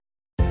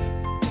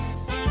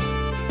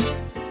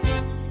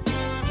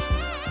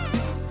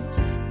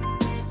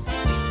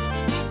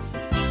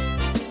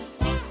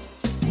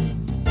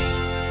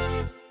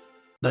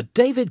The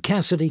David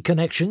Cassidy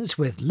Connections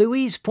with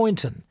Louise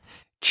Poynton.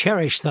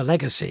 Cherish the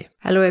legacy.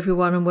 Hello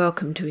everyone and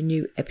welcome to a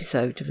new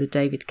episode of the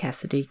David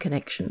Cassidy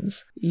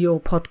Connections, your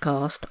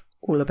podcast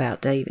all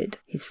about David,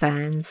 his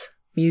fans,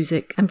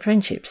 music and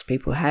friendships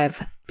people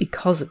have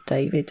because of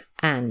David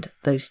and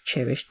those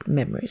cherished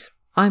memories.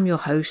 I'm your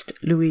host,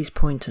 Louise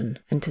Poynton,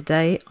 and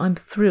today I'm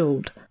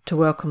thrilled to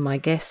welcome my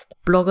guest,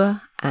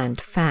 blogger and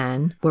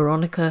fan,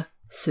 Weronika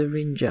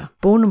Cyrynger.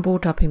 Born and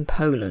brought up in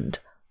Poland,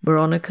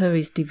 Weronika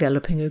is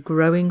developing a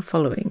growing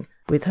following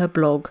with her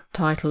blog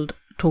titled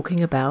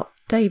Talking About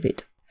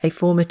David. A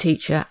former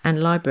teacher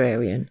and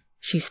librarian,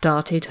 she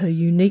started her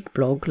unique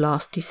blog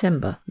last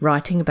December,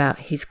 writing about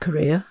his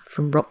career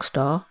from rock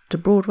star to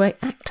Broadway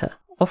actor,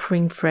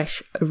 offering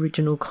fresh,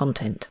 original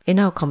content. In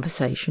our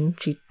conversation,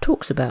 she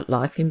talks about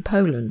life in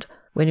Poland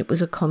when it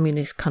was a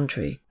communist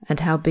country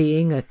and how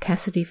being a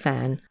Cassidy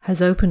fan has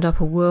opened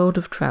up a world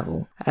of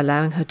travel,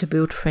 allowing her to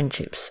build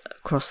friendships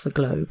across the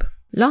globe.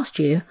 Last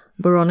year,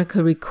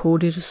 Weronika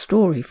recorded a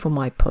story for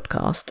my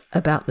podcast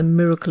about the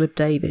miracle of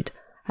David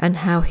and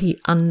how he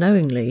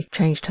unknowingly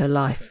changed her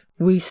life.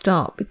 We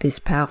start with this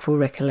powerful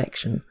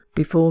recollection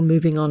before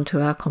moving on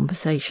to our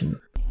conversation.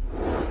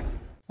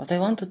 What I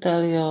want to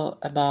tell you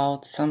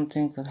about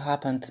something that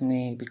happened to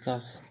me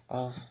because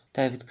of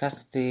David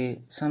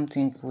Cassidy,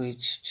 something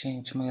which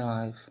changed my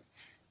life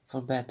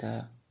for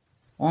better.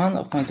 One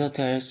of my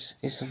daughters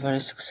is a very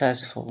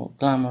successful,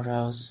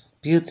 glamorous,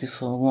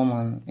 beautiful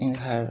woman in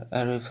her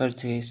early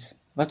 30s,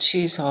 but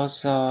she is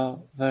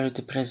also very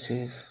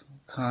depressive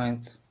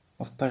kind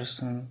of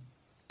person.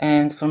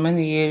 And for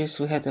many years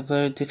we had a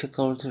very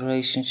difficult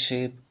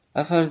relationship.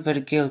 I felt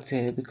very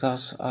guilty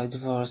because I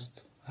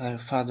divorced her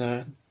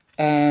father,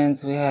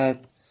 and we had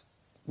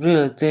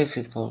really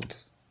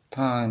difficult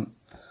time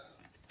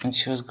when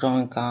she was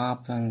growing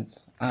up, and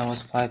I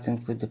was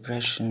fighting with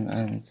depression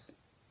and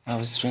I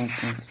was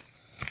drinking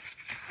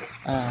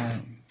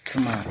too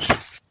much.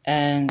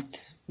 And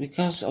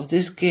because of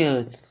this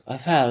guilt I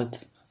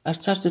felt, I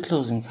started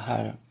losing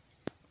her.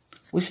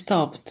 We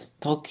stopped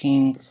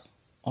talking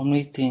or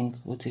meeting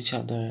with each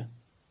other.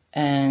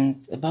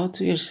 And about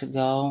 2 years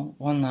ago,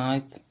 one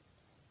night,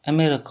 a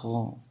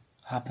miracle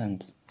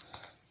happened.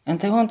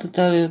 And I want to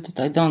tell you that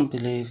I don't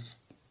believe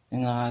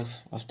in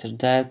life after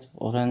death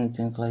or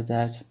anything like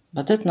that.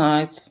 But that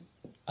night,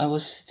 I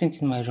was sitting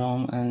in my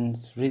room and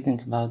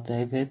reading about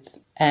David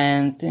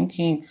and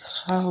thinking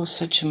how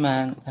such a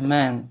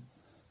man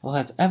who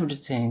had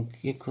everything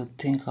you could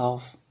think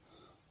of,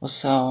 was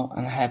so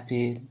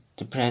unhappy,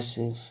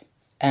 depressive,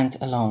 and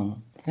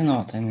alone. You know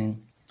what I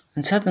mean?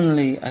 And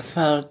suddenly I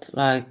felt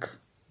like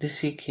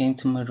DC came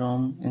to my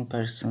room in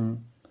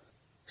person,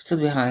 stood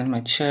behind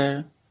my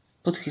chair,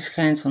 put his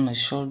hands on my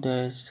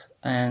shoulders,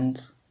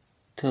 and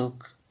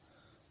took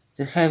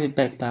the heavy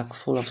backpack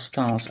full of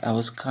stones I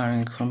was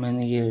carrying for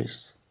many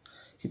years.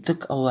 He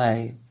took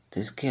away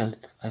this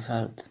guilt I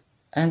felt.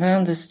 And I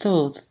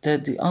understood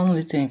that the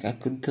only thing I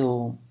could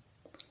do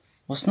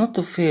was not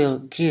to feel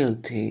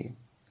guilty,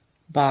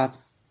 but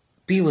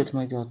be with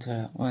my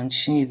daughter when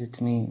she needed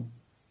me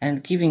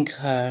and giving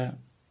her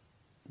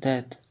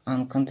that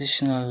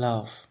unconditional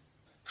love.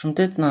 From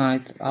that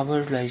night,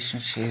 our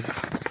relationship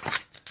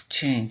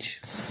changed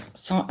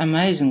so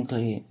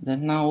amazingly that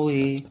now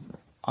we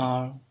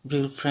are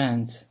real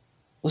friends.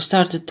 We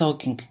started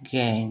talking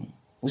again.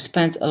 We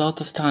spent a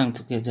lot of time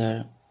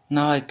together.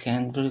 Now I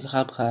can really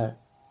help her.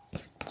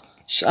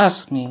 She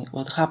asked me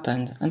what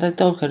happened, and I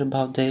told her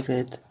about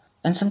David.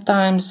 And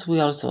sometimes we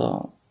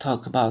also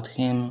talk about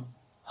him,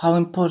 how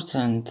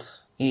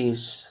important it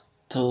is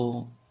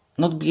to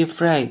not be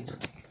afraid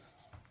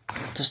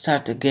to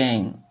start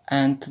again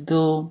and to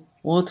do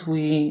what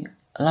we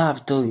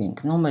love doing,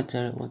 no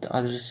matter what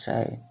others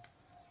say.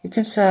 You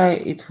can say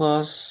it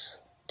was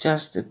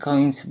just a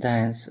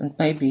coincidence and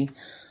maybe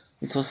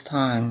it was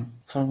time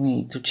for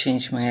me to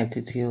change my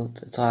attitude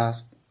at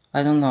last.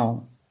 I don't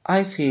know.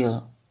 I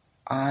feel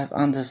I've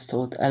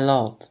understood a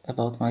lot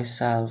about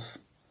myself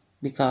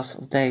because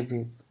of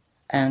David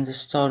and the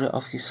story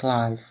of his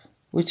life,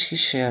 which he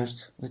shared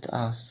with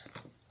us.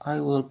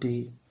 I will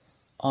be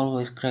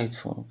always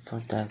grateful for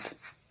that.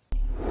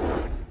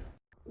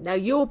 Now,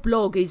 your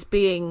blog is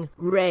being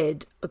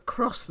read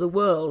across the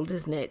world,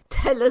 isn't it?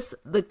 Tell us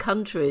the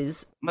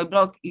countries. My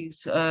blog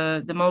is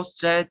the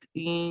most read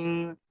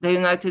in the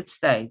United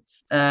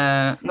States,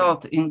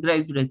 not in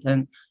Great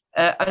Britain.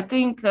 I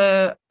think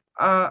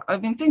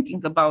I've been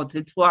thinking about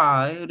it.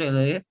 Why,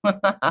 really?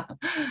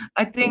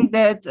 I think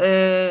that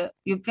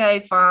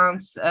UK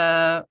fans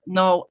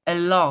know a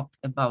lot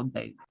about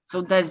David.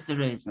 So that's the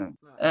reason.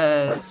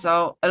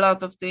 So a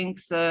lot of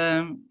things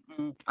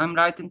I'm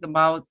writing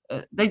about,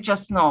 they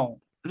just know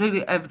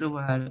really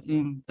everywhere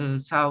in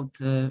South,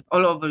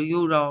 all over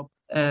Europe,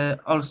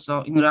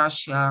 also in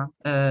Russia,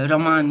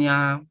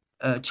 Romania,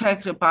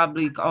 Czech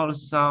Republic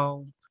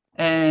also,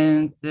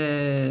 and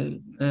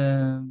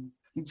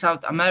in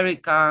South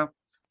America,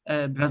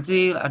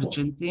 Brazil,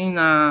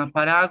 Argentina,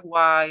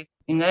 Paraguay,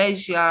 in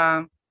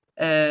Asia,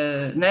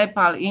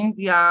 Nepal,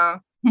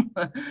 India.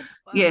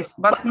 Yes,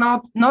 but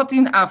not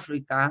in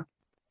Africa.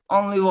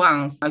 only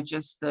once. I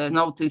just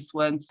noticed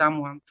when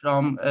someone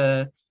from,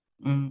 a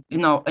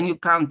new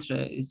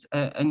country is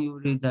a new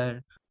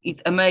reader.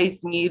 It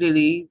amazed me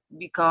really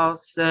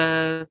because,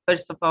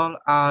 first of all,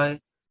 I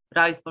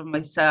write for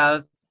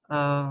myself.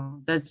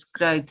 That's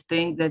great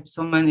thing that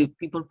so many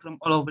people from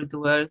all over the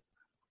world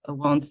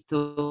want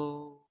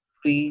to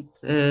read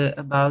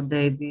about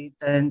David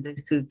and they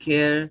still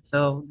care.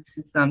 So this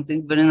is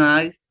something very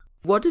nice.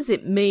 What does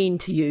it mean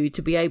to you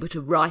to be able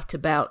to write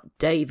about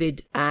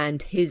David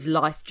and his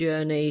life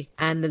journey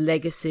and the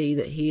legacy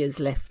that he has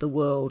left the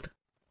world?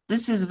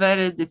 This is a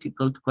very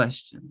difficult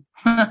question.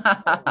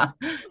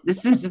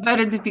 This is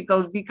very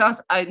difficult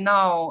because I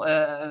know,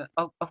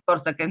 of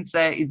course, I can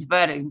say it's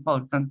very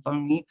important for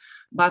me,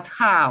 but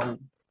how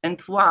and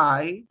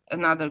why?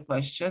 Another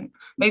question.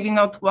 Maybe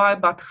not why,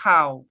 but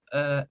how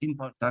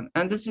important.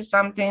 And this is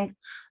something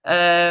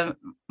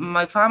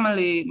my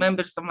family,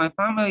 members of my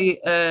family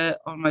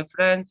or my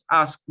friends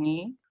ask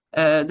me.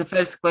 The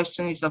first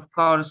question is, of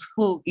course,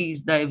 who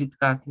is David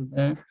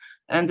Cassidy?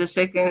 And the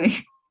second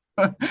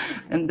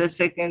and the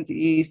second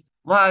is,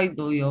 why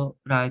do you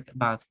write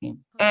about him?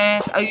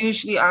 And I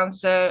usually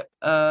answer,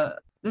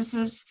 this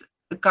is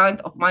a kind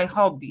of my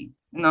hobby.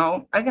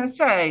 I can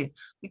say,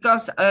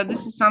 because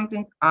this is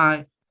something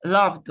I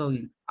love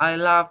doing. I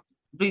love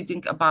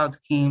reading about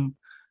him.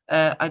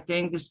 I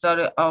think the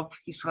story of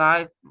his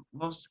life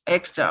was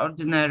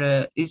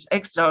extraordinary. It's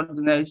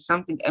extraordinary. It's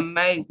something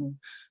amazing.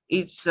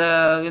 It's,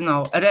 a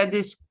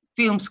ready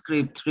film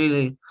script,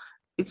 really.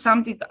 It's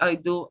something I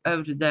do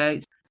every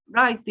day.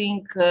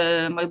 Writing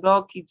my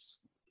blog,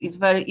 it's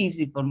very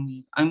easy for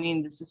me. I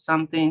mean, this is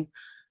something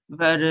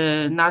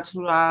very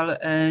natural.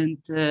 And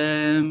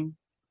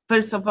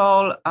first of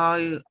all,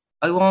 I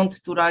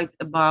want to write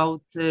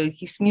about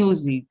his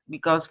music,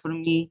 because for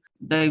me,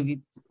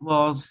 David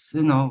was,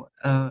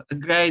 a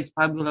great,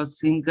 fabulous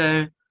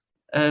singer,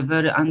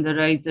 very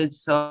underrated.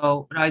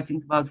 So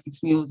writing about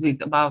his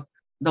music, about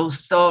those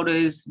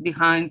stories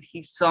behind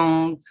his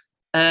songs.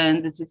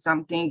 And this is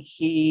something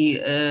he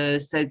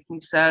said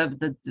himself,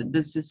 that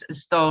this is a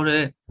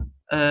story,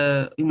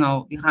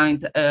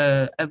 behind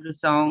every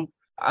song.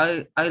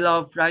 I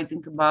love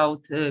writing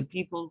about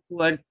people who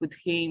work with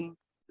him.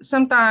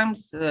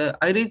 Sometimes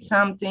I read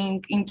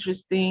something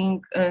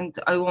interesting and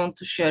I want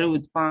to share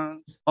with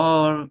fans,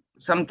 or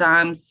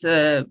sometimes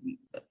a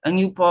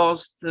new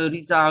post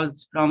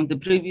results from the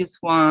previous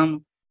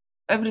one.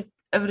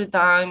 Every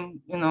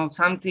time,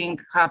 something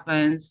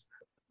happens.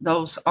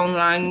 Those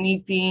online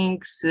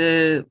meetings,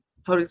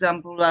 for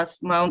example,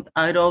 last month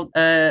I wrote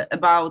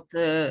about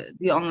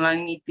the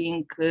online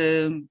meeting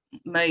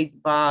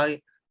made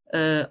by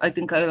I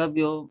Think I Love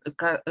You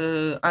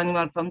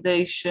Animal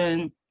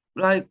Foundation.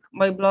 Like,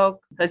 my blog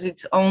has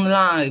its own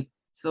life,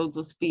 so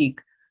to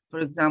speak. For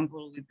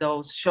example, with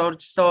those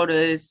short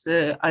stories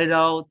I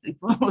wrote, it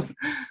was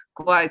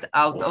quite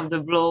out of the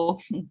blue.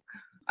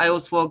 I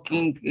was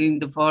walking in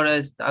the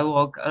forest. I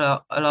walk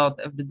a lot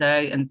every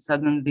day, and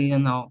suddenly,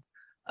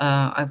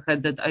 I've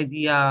had that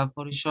idea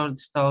for a short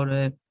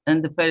story.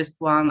 And the first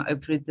one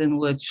I've written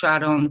with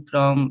Sharon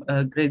from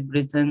Great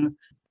Britain.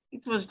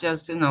 It was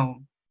just,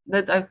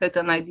 that I've had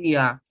an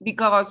idea,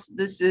 because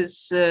this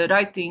is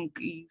writing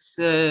is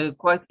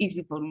quite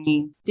easy for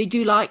me. Did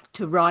you like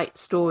to write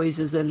stories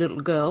as a little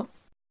girl?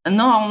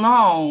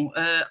 No.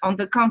 On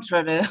the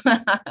contrary,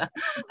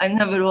 I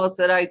never was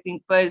a writing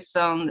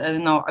person.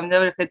 No, I've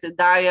never had a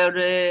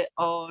diary,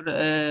 or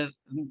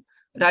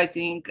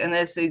writing an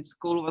essay at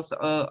school was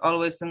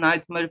always a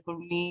nightmare for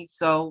me.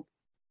 So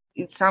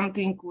it's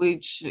something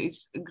which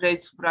is a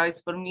great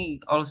surprise for me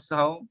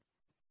also.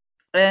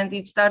 And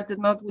it started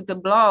not with a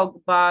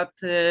blog, but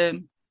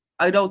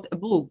I wrote a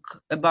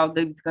book about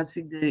David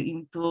Cassidy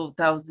in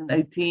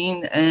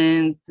 2018,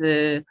 and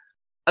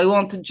I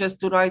wanted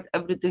just to write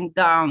everything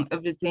down,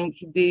 everything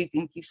he did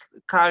in his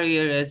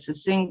career as a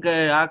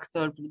singer,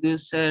 actor,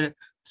 producer,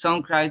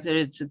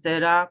 songwriter,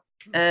 etc.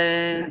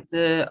 And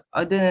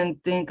I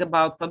didn't think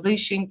about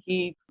publishing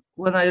it.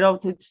 When I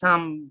wrote it,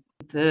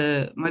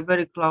 my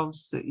very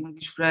close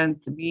English friend,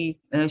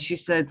 she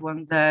said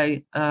one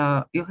day,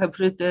 you have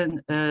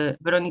written,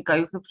 Weronika,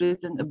 you have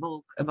written a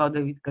book about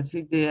David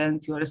Cassidy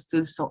and you are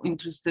still so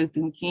interested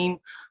in him.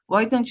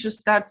 Why don't you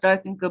start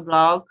writing a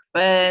blog?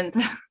 And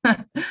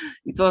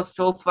it was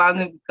so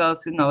funny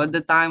because, at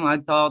the time I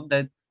thought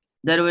that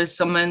there were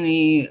so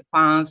many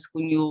fans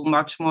who knew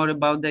much more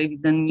about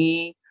David than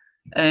me.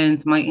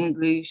 And my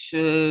English,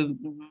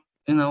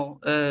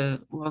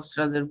 was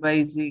rather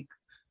basic.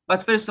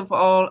 But first of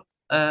all,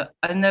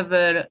 I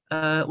never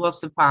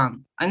was a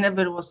fan. I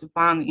never was a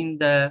fan in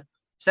the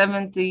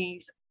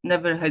 70s,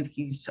 never had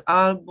his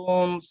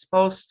albums,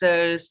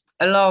 posters.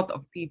 A lot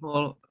of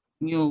people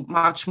knew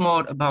much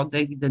more about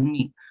David than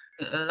me.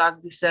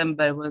 Last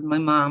December, when my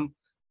mom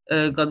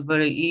got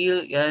very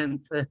ill,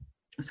 and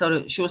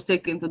she was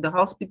taken to the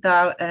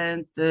hospital,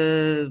 and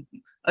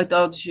I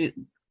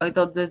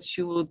thought that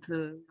she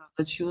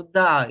would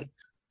die.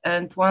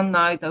 And one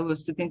night I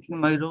was sitting in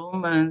my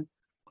room, and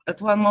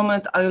at one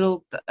moment I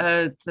looked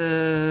at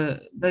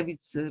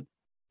David's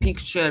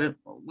picture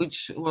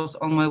which was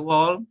on my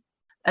wall.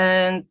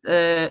 And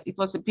it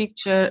was a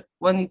picture,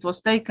 when it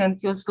was taken,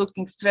 he was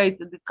looking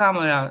straight at the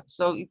camera.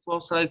 So it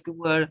was like we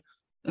were,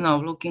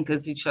 looking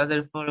at each other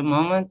for a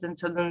moment. And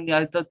suddenly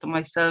I thought to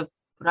myself,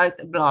 write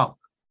a blog,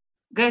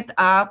 get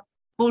up,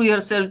 pull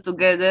yourself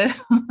together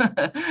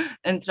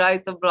and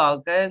write a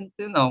blog. And,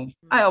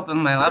 I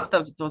opened my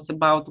laptop. It was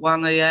about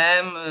 1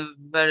 a.m.,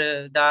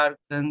 very dark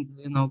and,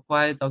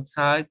 quiet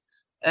outside.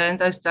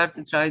 And I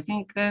started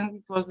writing. And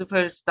it was the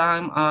first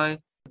time I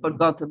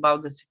forgot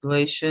about the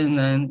situation,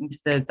 and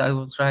instead I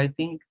was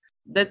writing.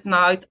 That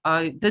night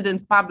I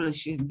didn't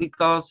publish it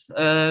because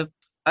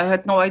I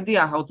had no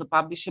idea how to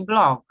publish a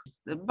blog.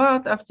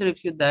 But after a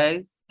few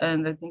days,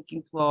 and I think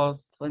it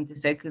was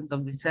 22nd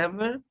of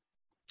December,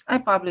 I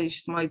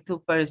published my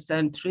two first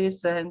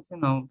entries, and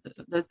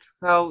that's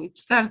how it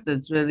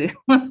started really.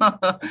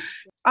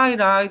 I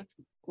write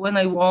when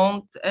I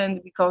want,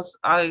 and because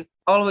I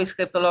always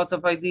have a lot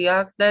of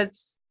ideas,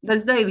 that's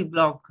daily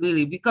blog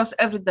really, because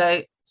every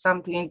day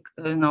something,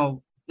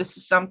 this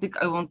is something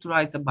I want to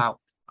write about.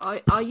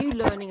 Are you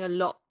learning a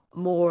lot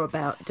more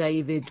about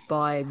David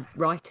by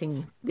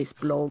writing this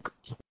blog?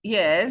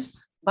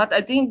 Yes, but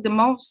I think the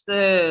most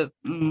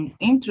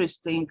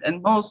interesting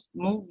and most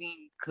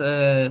moving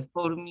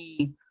for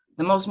me,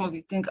 the most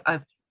moving thing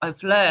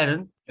I've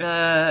learned,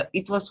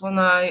 it was when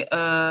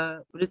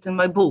I written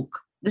my book.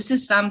 This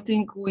is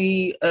something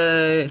we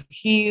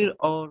hear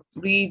or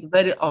read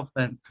very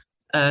often.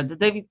 That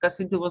David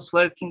Cassidy was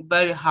working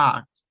very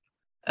hard,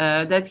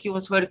 that he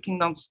was working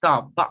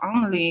non-stop, but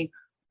only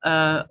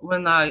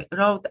when I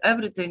wrote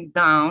everything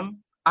down,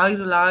 I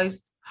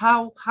realized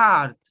how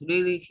hard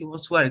really he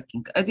was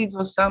working. And it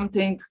was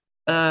something,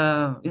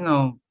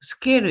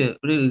 scary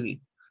really.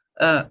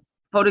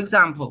 For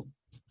example,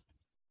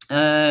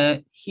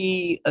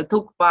 he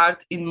took part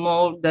in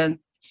more than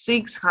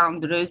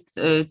 600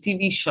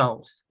 TV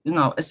shows,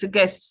 as a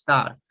guest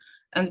star.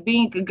 And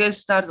being a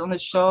guest star on a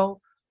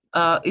show,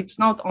 it's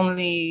not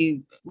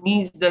only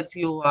means that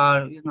you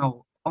are,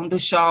 on the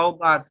show,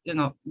 but,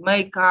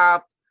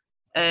 makeup,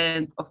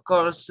 and of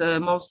course,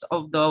 most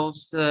of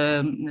those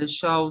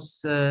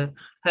shows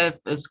have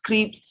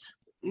scripts,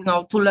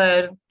 to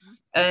learn.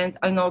 And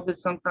I know that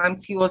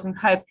sometimes he wasn't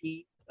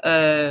happy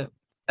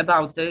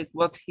about it,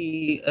 what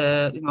he,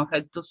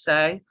 had to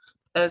say.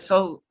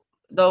 So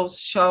those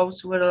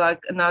shows were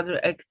like another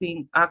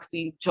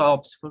acting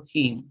jobs for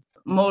him.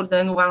 More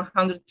than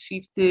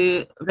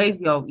 150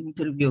 radio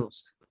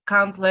interviews,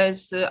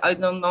 countless, I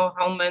don't know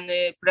how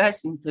many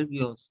press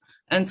interviews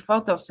and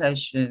photo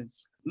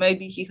sessions.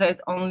 Maybe he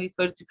had only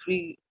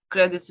 33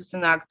 credits as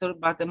an actor,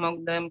 but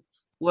among them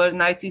were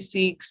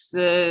 96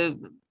 the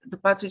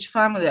Partridge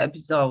Family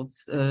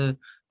episodes,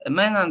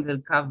 Men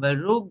Undercover,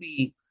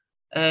 Ruby,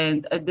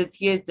 and at the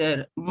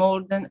theater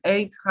more than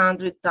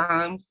 800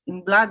 times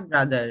in Blood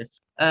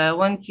Brothers.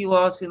 When he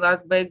was in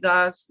Las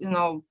Vegas,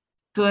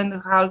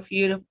 2.5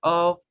 years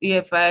of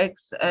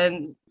EFX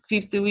and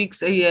 50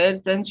 weeks a year,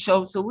 10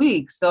 shows a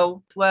week.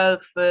 So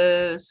 12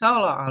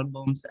 solo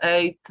albums,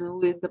 8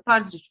 with the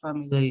Partridge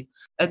Family.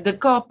 At the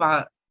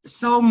Copa,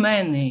 so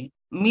many,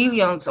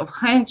 millions of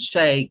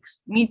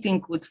handshakes,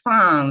 meeting with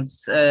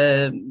fans,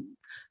 and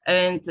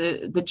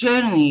the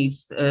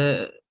journeys,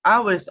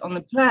 hours on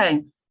a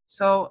plane.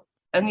 So,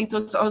 and it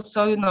was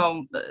also,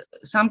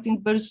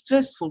 something very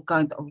stressful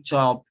kind of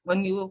job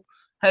when you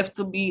have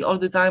to be all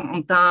the time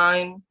on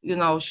time,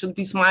 should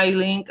be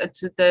smiling,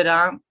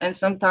 etc. And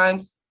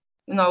sometimes,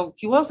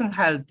 he wasn't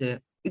healthy.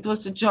 It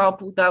was a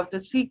job without a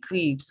sick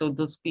leave, so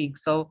to speak.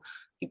 So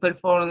he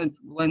performed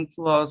when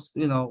he was,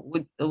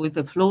 with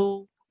the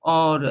flu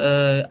or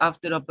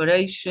after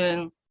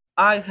operation.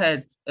 I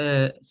had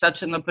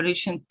such an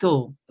operation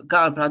too,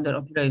 gallbladder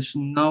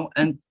operation,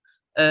 and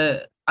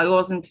I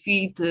wasn't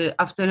fit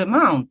after a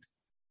month.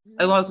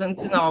 I wasn't,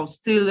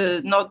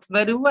 still not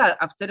very well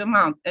after a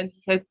month, and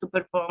he had to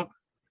perform.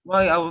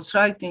 While I was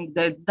writing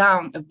that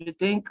down,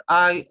 everything,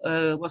 I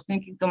was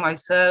thinking to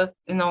myself,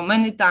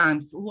 many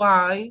times,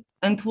 why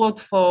and what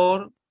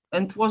for,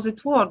 and was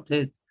it worth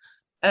it?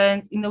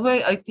 And in a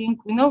way, I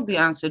think we know the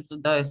answer to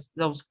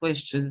those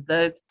questions,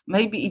 that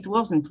maybe it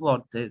wasn't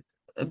worth it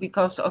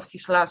because of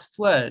his last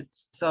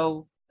words.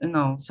 So,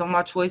 so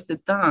much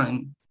wasted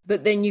time.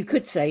 But then you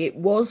could say it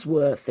was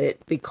worth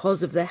it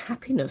because of the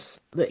happiness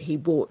that he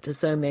brought to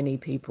so many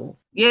people.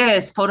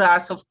 Yes, for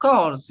us, of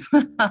course.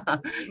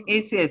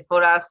 Yes,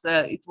 for us,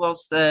 it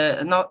was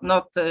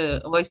not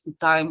wasted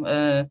time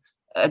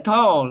at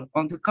all.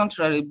 On the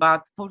contrary,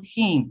 but for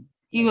him,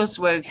 he was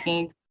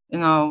working,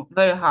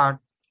 very hard.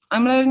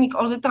 I'm learning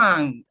all the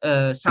time,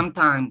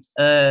 sometimes,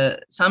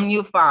 some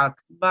new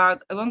facts.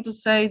 But I want to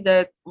say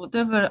that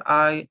whatever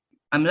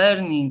I'm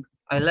learning,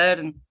 I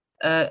learn.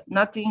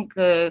 Nothing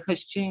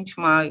has changed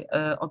my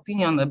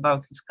opinion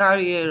about his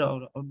career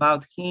or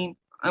about him.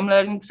 I'm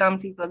learning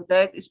something like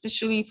that,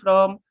 especially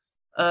from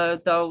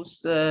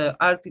those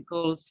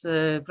articles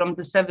from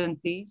the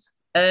 70s.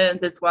 And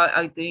that's why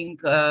I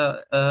think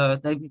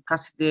David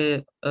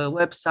Cassidy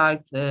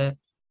website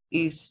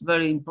is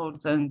very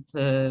important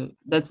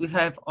that we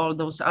have all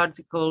those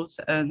articles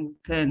and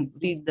can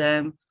read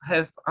them,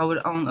 have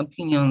our own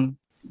opinion.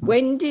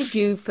 When did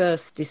you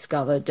first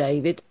discover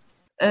David?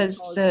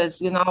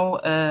 As you know,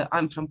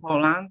 I'm from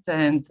Poland,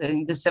 and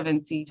in the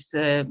 70s,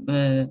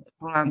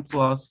 Poland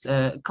was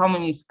a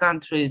communist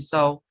country.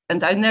 So,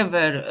 and I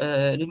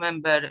never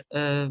remember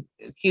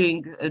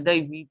hearing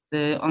David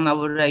on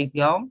our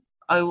radio.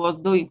 I was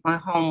doing my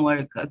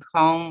homework at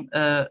home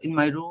in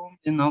my room,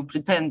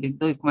 pretending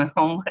doing my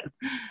homework.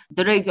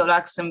 The Radio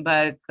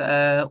Luxembourg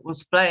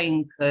was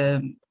playing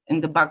in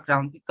the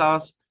background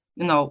because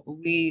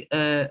we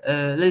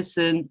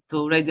listened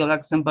to Radio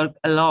Luxembourg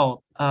a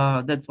lot.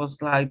 That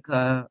was like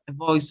a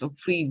voice of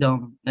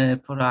freedom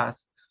for us.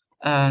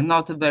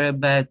 Not a very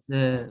bad,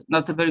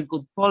 not a very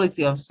good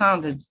quality of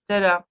sound,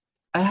 etc.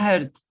 I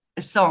heard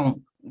a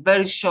song,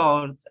 very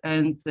short,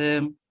 and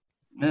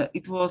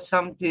it was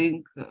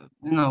something,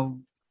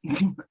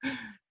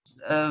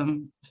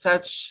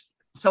 such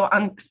so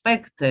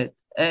unexpected,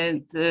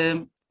 and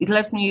it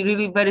left me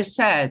really very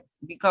sad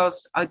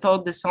because I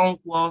thought the song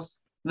was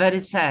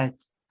very sad.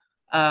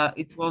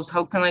 It was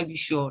 "How Can I Be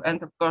Sure,"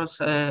 and of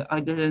course I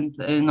didn't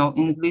know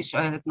English.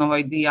 I had no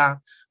idea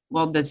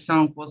what that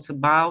song was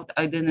about.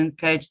 I didn't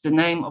catch the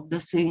name of the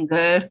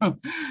singer.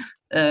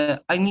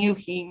 I knew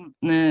him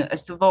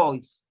as a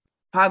voice,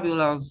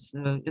 fabulous,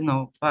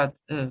 but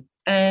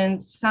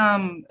and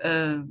some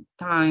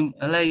time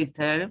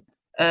later,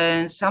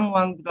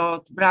 someone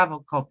brought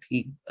Bravo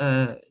copy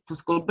to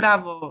school.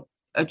 Bravo,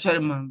 a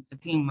German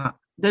team.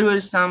 There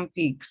were some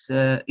pigs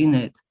in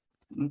it.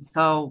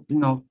 So,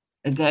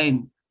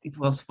 again, it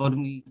was for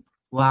me,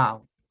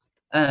 wow.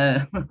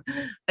 I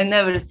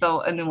never saw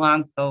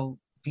anyone so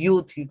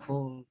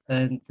beautiful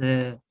and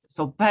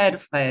so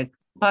perfect.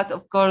 But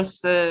of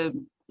course,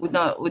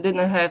 we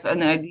didn't have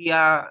any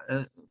idea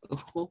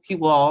who he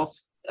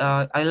was.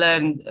 I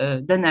learned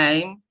the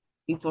name.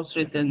 It was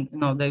written,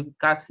 David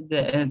Cassidy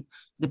and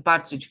the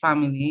Partridge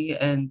Family.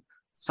 And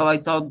so I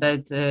thought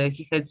that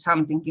he had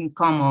something in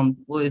common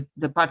with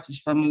the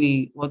Partridge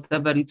Family,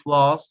 whatever it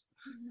was.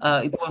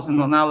 It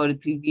wasn't on our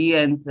TV,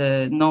 and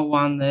no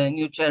one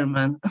knew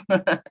German.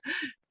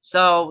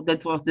 So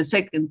that was the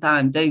second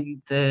time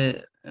David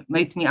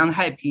made me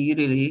unhappy,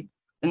 really,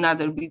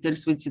 another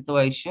bittersweet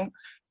situation.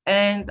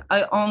 And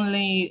I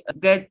only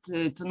get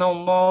to know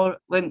more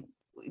when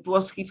it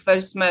was his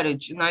first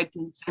marriage in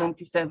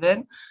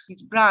 1977.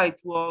 His bride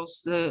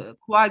was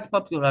quite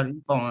popular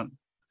in Poland.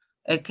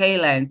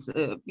 K-Land,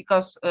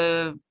 because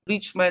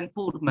Rich Man,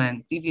 Poor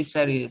Man TV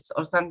series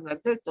or something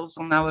like that was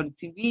on our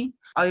TV.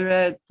 I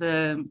read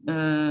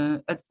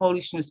at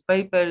Polish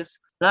newspapers,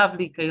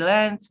 lovely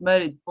K-Land,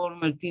 married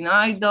former teen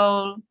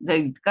idol,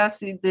 David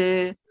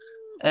Cassidy,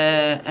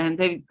 and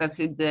David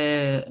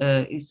Cassidy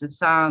is the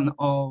son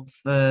of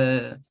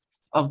the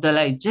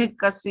late Jack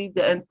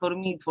Cassidy. And for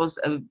me, it was,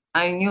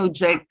 I knew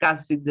Jack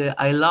Cassidy,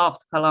 I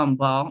loved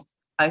Columbo.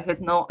 I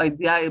had no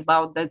idea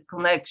about that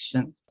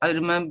connection. I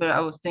remember I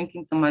was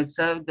thinking to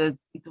myself that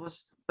it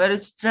was very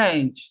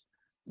strange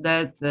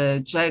that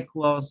Jack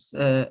was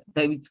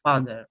David's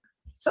father.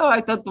 So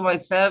I thought to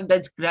myself,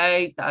 that's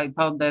great. I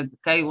thought that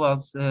Kay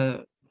was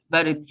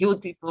very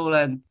beautiful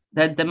and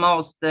that the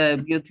most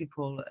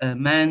beautiful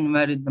man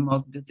married the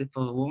most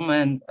beautiful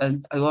woman.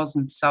 And I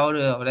wasn't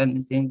sorry or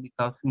anything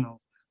because,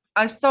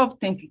 I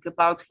stopped thinking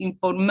about him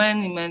for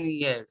many, many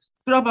years.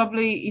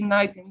 Probably in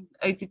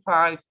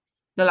 1985,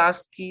 The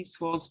Last Kiss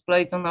was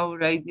played on our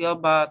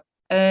radio,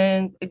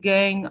 and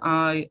again,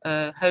 I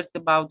heard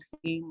about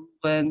him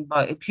when,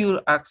 by a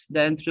pure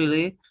accident,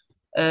 really,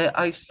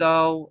 I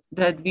saw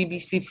that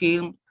BBC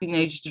film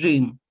Teenage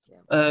Dream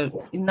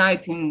in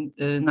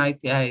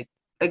 1998.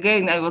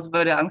 Again, I was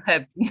very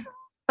unhappy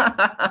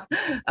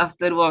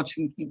after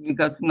watching it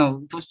because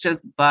it was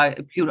just by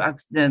a pure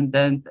accident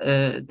and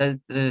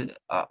that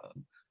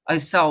I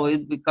saw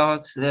it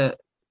because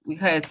we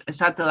had a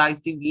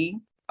satellite TV.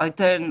 I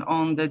turned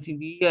on the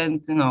TV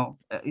and,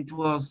 it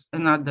was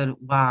another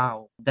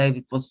wow.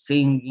 David was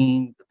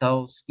singing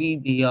those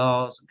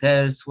videos,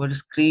 girls were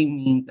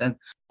screaming. And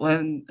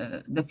when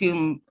the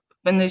film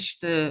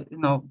finished,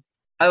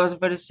 I was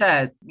very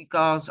sad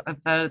because I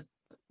felt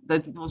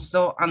that it was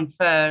so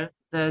unfair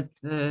that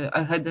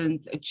I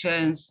hadn't a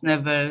chance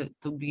never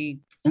to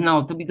be,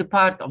 to be the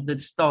part of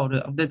that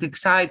story, of that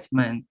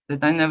excitement,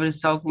 that I never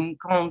saw him in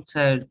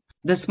concert,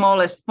 the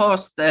smallest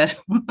poster,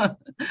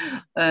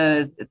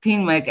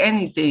 Teen Mag,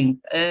 anything.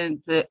 And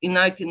in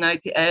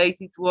 1998,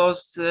 it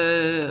was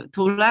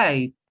too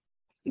late.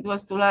 It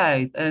was too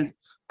late. And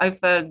I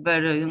felt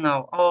very,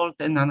 old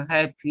and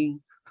unhappy.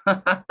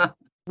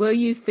 Were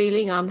you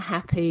feeling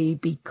unhappy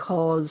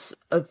because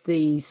of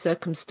the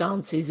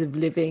circumstances of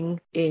living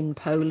in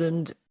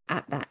Poland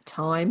at that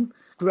time,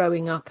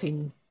 growing up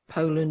in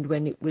Poland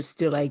when it was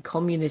still a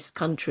communist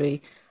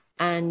country,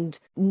 and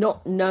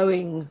not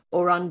knowing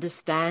or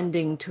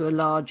understanding to a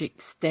large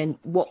extent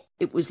what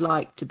it was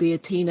like to be a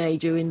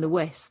teenager in the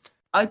West?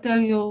 I tell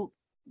you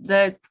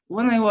that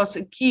when I was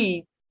a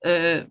kid,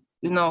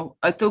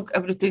 I took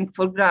everything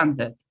for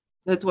granted.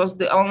 That was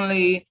the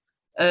only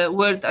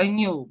word I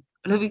knew.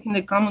 Living in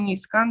a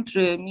communist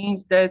country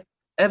means that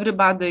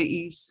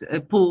everybody is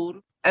poor,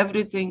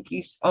 everything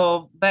is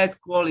of bad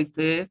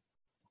quality,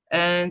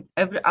 and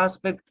every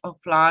aspect of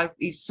life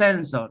is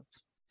censored.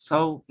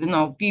 So, there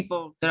are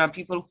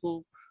people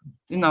who,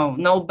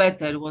 know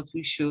better what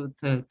we should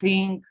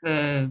think,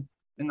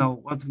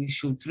 what we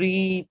should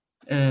read,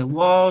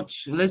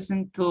 watch,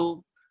 listen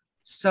to.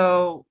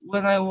 So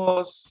when I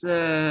was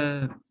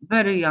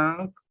very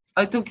young,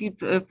 I took it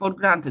for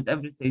granted,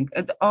 everything.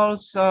 And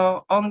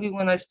also only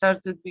when I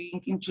started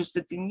being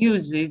interested in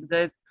music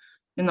that,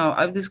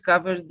 I've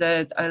discovered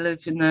that I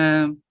live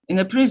in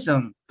a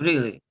prison,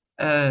 really.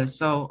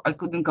 So I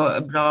couldn't go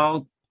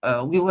abroad.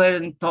 We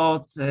weren't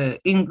taught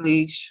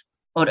English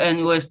or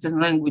any Western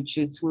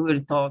languages. We were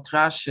taught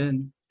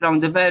Russian from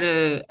the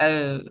very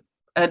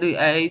early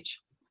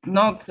age.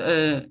 Not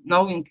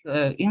knowing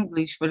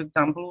English, for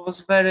example,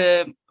 was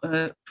very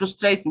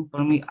frustrating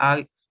for me.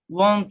 I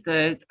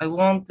wanted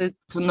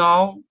to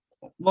know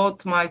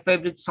what my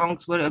favorite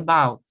songs were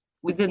about.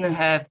 We didn't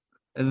have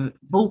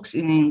books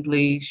in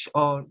English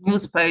or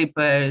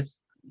newspapers.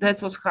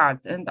 That was hard,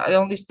 and I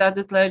only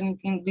started learning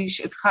English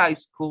at high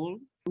school.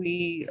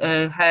 We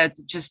had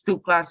just 2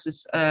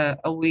 classes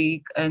a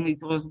week, and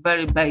it was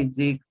very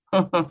basic,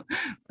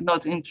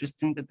 not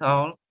interesting at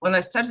all. When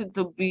I started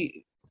to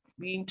be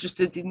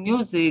interested in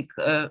music,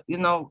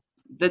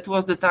 that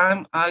was the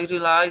time I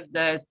realized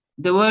that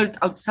the world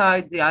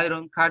outside the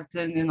Iron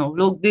Curtain,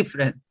 looked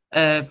different.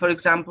 For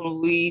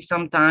example, we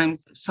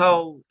sometimes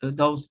saw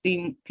those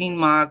teen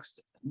mags,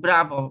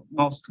 Bravo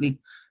mostly,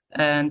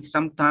 and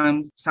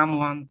sometimes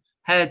someone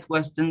had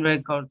Western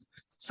records.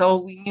 So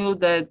we knew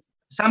that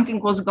something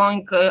was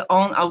going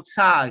on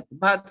outside,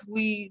 but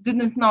we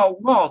didn't know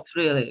what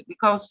really,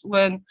 because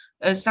when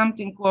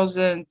something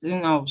wasn't,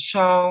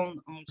 shown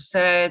or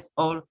said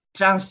or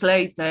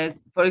translated.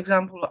 For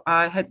example,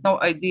 I had no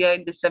idea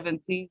in the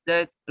 70s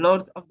that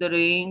Lord of the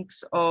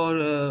Rings or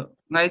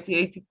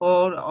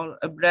 1984 or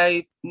A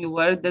Brave New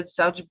World, that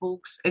such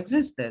books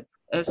existed.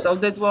 So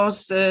that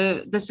was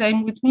the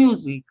same with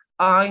music.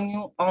 I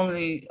knew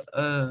only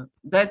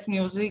that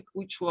music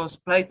which was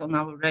played on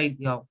our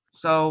radio.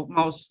 So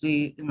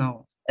mostly,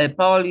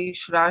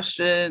 Polish,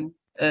 Russian,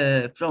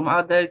 from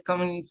other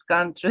communist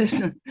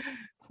countries,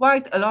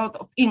 quite a lot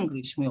of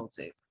English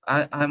music.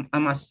 I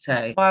must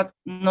say, but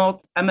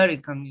not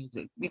American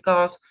music,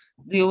 because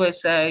the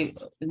USA,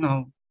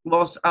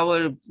 was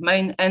our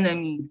main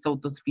enemy, so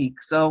to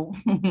speak. So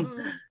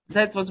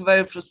that was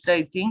very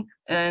frustrating.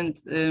 And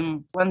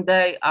one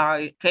day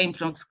I came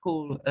from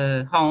school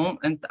home,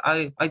 and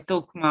I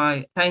took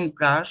my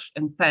paintbrush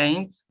and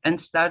paints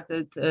and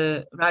started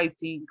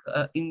writing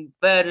in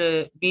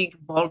very big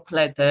bold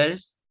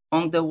letters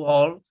on the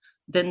wall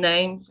the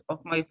names of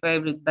my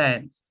favorite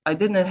bands. I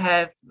didn't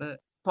have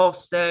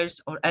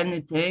posters or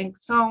anything.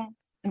 So,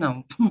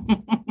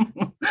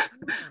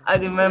 I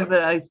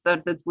remember I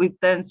started with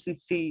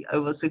 10cc. I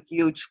was a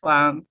huge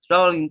fan.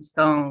 Rolling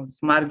Stones,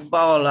 Mark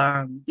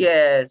Bolan,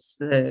 yes,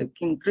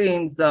 King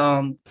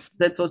Crimson.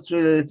 That was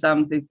really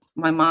something.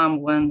 My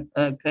mom, when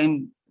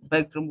came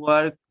back from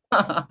work,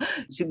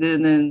 she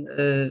didn't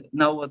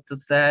know what to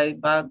say,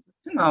 but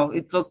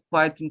it looked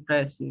quite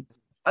impressive.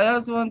 I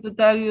also want to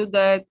tell you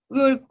that we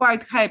were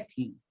quite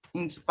happy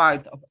in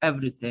spite of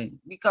everything,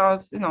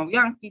 because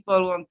young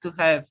people want to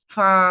have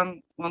fun,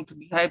 want to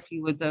be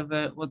happy with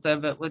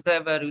whatever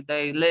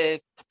they live.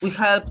 We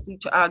helped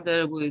each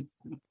other with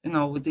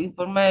with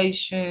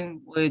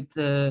information, with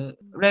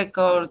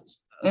records.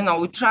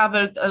 We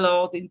traveled a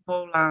lot in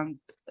Poland.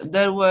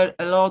 There were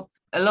a lot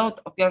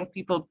of young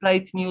people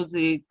played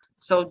music,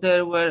 so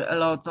there were a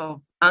lot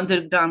of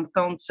underground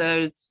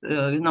concerts,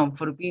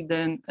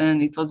 forbidden,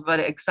 and it was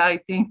very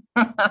exciting.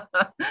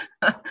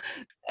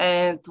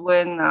 And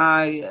when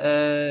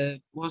I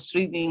was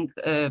reading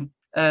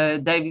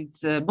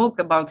David's book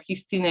about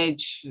his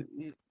teenage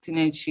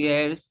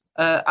years,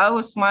 I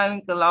was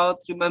smiling a lot,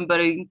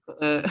 remembering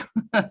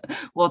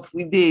what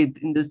we did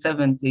in the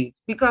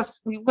 70s, because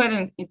we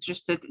weren't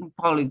interested in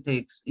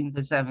politics in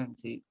the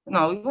 70s.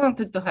 We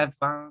wanted to have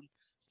fun,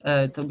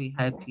 to be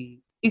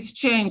happy. It's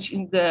changed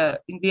in the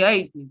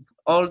 80s,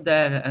 all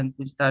there, and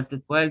we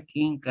started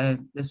working,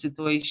 and the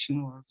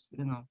situation was,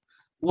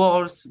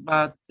 worse.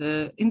 But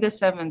in the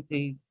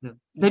 70s,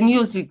 the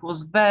music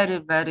was very,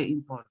 very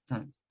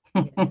important.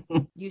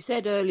 You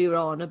said earlier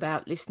on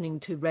about listening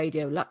to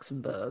Radio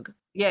Luxembourg.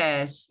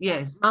 Yes.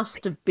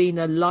 Must have been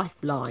a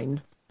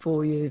lifeline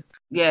for you.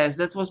 Yes,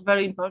 that was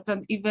very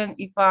important, even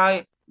if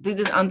I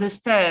didn't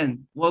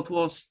understand what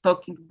was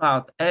talking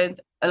about.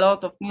 And a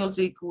lot of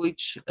music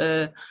which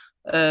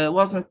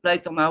wasn't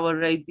played on our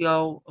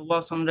radio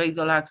was on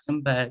Radio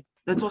Luxembourg.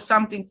 That was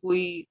something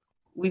we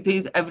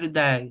did every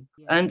day,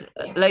 and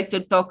later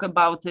talk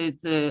about it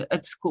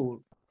at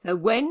school. So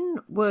when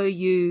were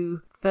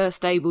you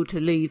first able to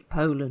leave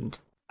Poland?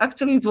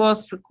 Actually, it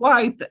was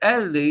quite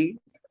early.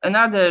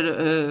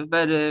 Another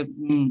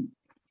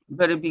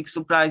very big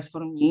surprise for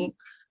me,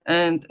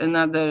 and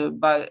another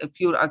by a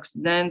pure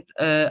accident.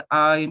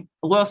 I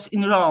was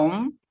in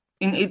Rome,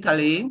 in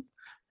Italy,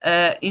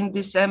 in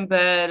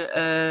December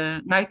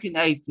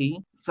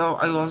 1980. So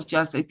I was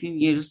just 18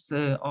 years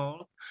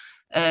old.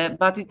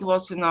 But it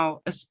was,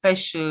 a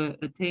special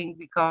thing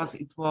because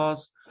it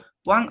was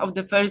one of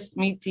the first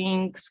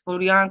meetings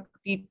for young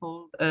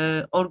people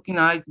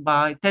organized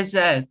by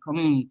TZ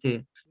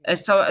community.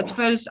 So at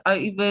first I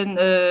even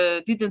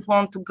didn't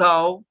want to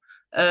go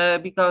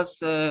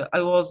because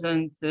I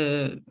wasn't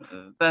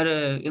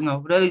very,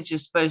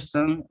 religious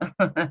person,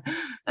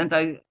 and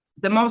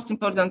the most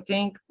important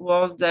thing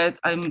was that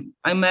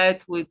I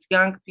met with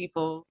young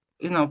people,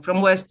 from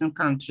Western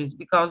countries,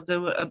 because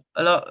there were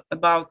a lot,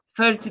 about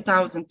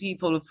 30,000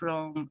 people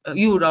from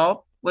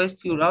Europe,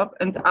 West Europe,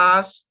 and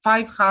us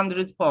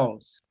 500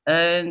 Poles.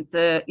 And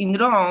in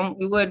Rome,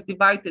 we were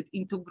divided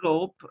into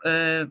groups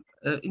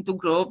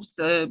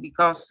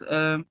because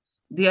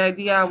the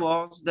idea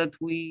was that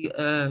we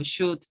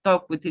should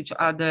talk with each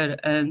other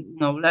and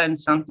learn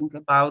something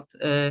about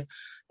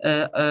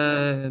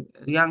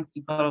young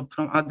people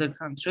from other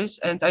countries.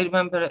 And I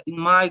remember in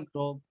my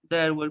group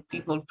there were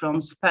people from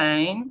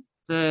Spain,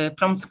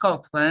 from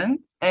Scotland,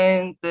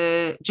 and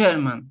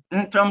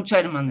from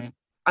Germany.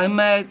 I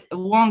met a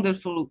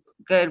wonderful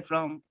girl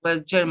from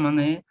West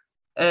Germany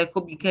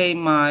who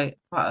became my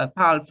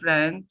pal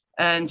friend,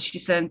 and she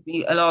sent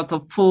me a lot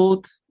of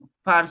food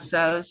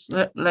parcels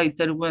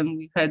later when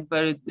we had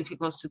very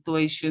difficult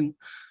situation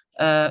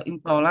in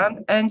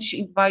Poland, and she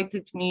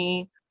invited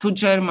me to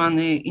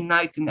Germany in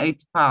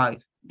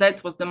 1985.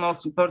 That was the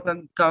most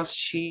important because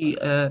she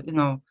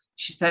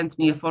sent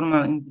me a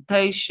formal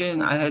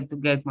invitation. I had to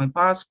get my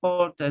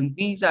passport and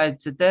visa,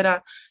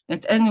 etc.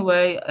 And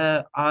anyway,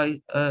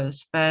 I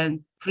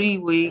spent 3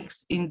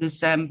 weeks in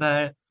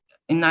December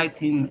in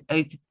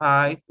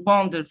 1985.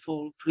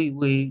 Wonderful 3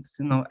 weeks.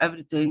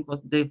 Everything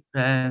was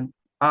different.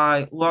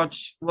 I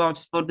watched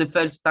for the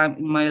first time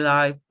in my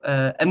life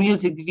a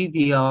music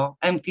video,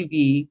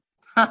 MTV.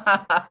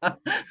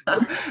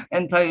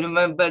 And I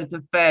remember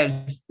the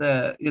first,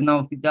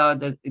 video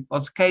that it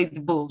was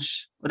Kate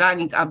Bush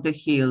running up the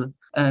hill,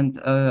 and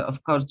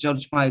of course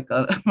George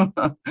Michael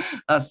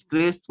as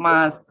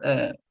Christmas.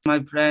 My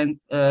friend,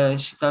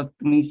 she talked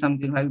to me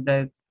something like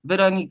that.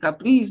 Weronika,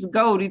 please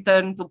go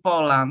return to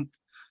Poland.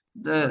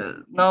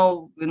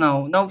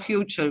 No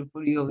future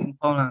for you in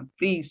Poland.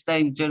 Please stay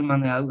in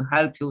Germany. I will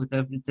help you with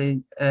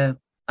everything.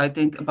 I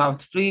think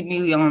about 3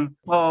 million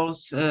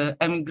Poles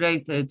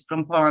emigrated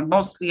from Poland,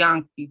 mostly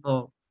young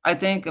people. I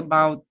think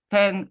about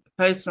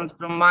 10%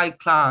 from my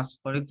class,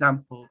 for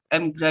example,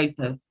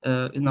 emigrated,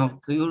 to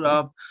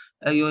Europe,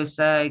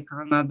 USA,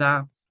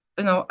 Canada.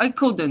 I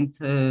couldn't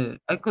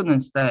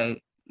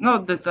stay.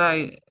 Not that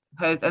I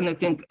had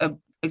anything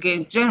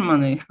against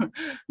Germany,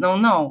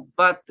 no.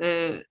 But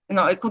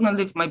I couldn't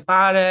leave my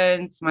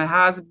parents, my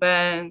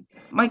husband,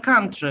 my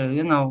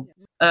country.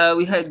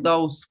 We had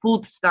those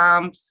food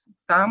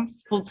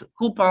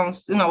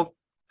coupons,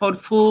 for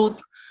food,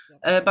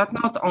 but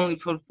not only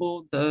for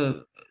food.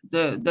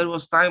 There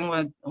was time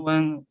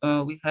when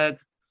we had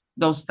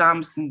those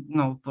stamps,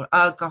 for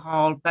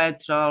alcohol,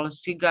 petrol,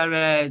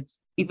 cigarettes.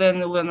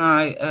 Even when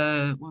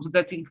I was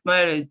getting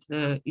married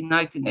in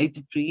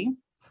 1983,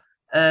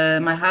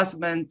 my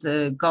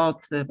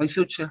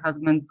future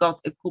husband got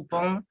a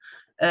coupon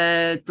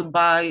to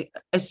buy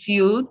a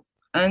suit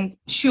and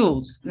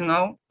shoes.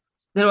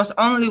 There was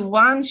only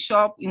one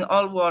shop in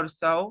all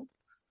Warsaw,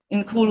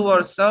 in whole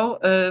Warsaw,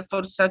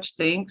 for such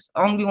things,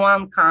 only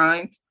one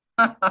kind.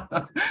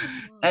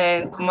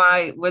 And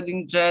my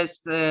wedding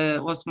dress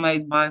was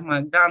made by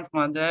my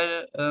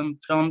grandmother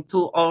from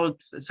two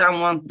old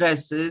someone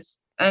dresses.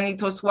 And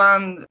it was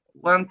one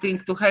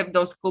thing to have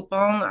those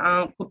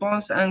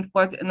coupons, and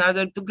quite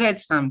another to get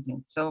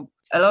something. So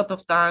a lot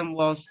of time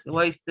was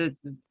wasted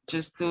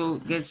just to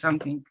get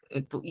something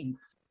to eat.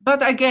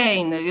 But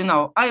again,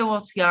 I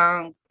was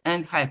young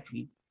and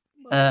happy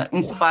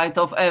in spite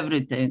of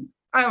everything.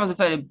 I was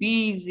very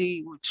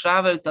busy. We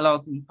traveled a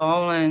lot in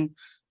Poland.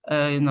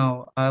 I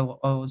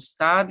was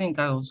studying,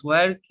 I was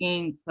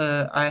working.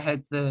 I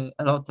had a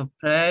lot of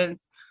friends,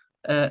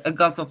 a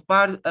lot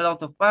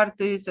of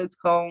parties at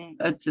home,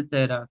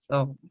 etc.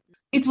 So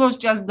it was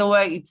just the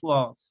way it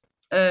was.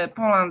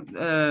 Poland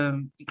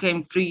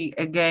became free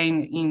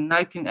again in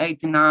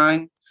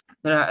 1989.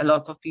 There are a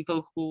lot of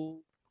people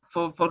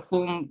for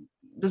whom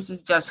this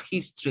is just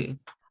history.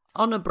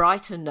 On a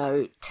brighter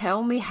note,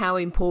 tell me how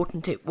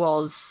important it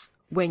was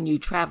when you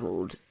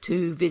travelled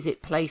to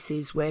visit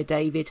places where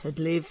David had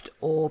lived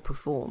or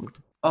performed.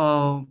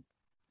 Oh,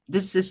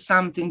 this is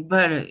something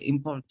very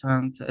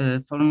important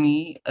for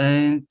me,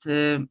 and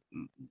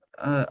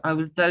I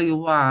will tell you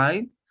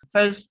why.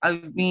 First,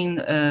 I've been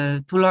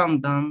to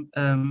London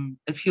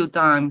a few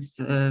times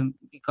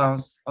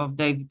because of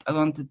David.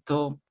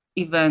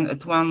 Even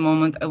at one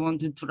moment, I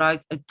wanted to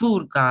write a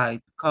tour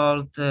guide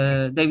called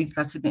David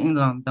Cassidy in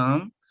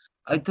London.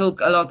 I took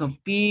a lot of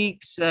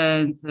pics,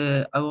 and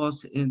I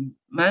was in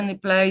many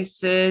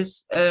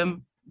places.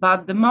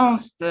 But the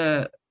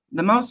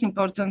most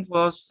important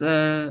was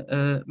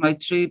my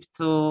trip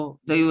to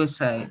the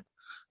USA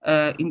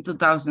in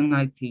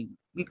 2019,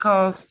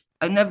 because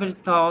I never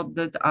thought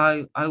that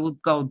I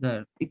would go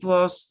there. It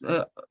was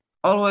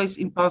always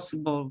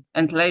impossible.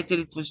 And later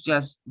it was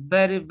just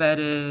very,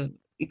 very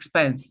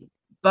expensive.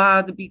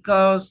 But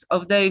because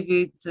of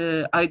David,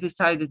 I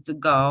decided to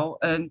go,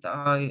 and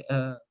I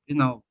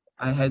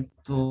had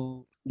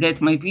to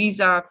get my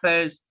visa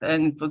first,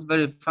 and it was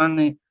very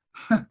funny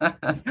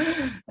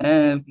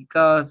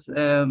because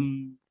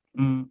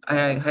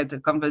I had a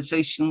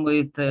conversation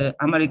with the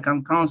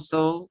American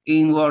consul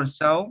in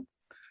Warsaw,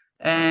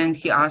 and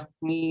he asked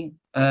me,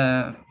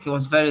 he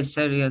was very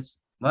serious,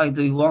 why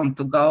do you want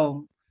to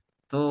go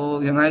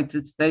to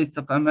United States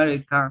of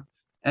America?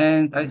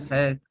 And I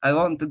said, I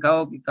want to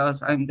go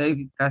because I'm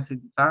David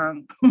Cassidy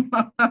fan.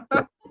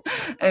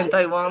 And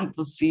I want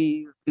to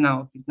see,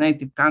 his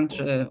native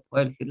country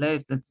where he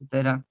lived,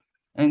 etc.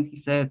 And he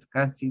said,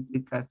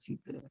 Cassidy,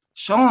 Cassidy,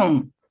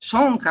 Sean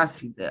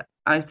Cassidy.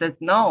 I said,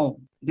 no,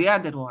 the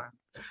other one.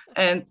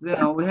 And,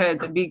 we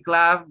had a big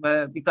laugh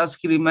because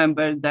he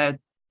remembered that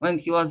when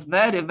he was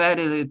very,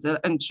 very little,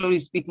 and truly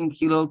speaking,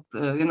 he looked,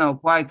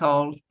 quite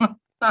old,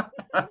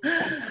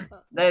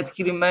 that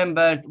he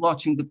remembered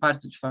watching the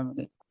Partridge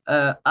Family.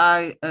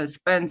 I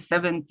spent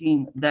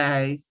 17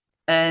 days,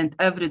 and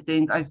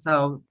everything I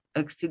saw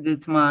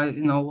exceeded my,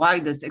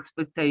 widest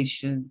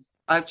expectations.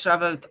 I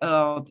traveled a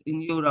lot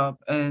in Europe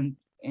and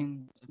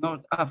in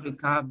North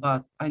Africa,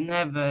 but I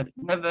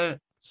never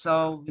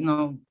saw,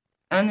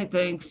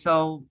 anything.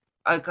 So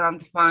I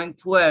can't find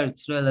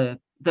words really.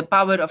 The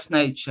power of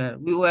nature.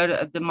 We were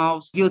at the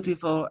most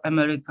beautiful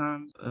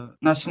American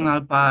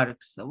national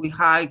parks. We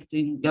hiked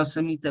in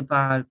Yosemite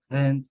Park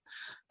and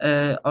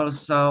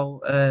also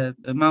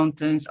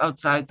mountains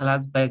outside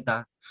Las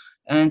Vegas.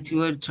 And we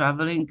were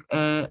traveling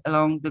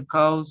along the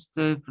coast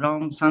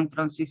from San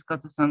Francisco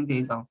to San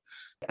Diego.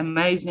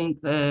 Amazing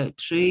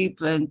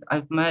trip, and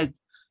I've met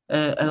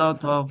a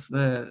lot of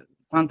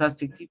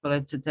fantastic people,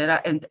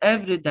 etc. And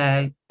every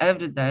day,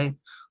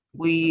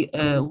 we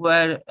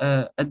were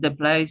at the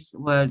place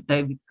where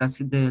David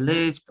Cassidy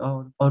lived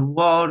or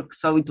worked.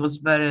 So it was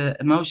very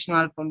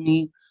emotional for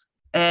me.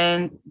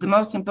 And the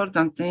most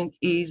important thing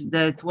is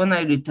that when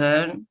I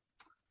returned,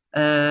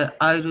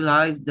 I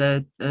realized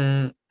that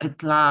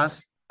at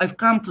last I've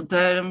come to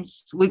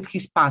terms with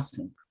his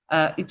passing.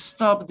 It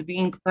stopped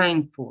being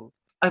painful.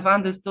 I've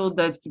understood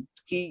that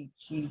he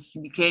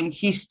became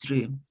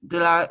history,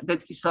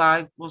 that his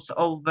life was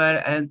over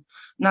and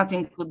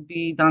nothing could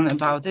be done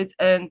about it.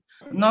 And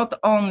not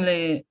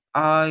only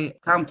I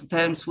come to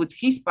terms with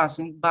his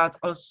passing, but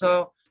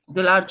also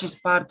the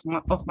largest part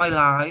of my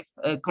life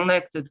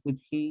connected with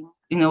him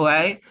in a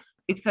way.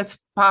 It has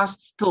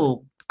passed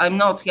too. I'm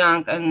not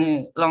young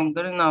any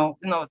longer. No,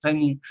 you know what I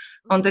mean.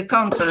 On the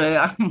contrary,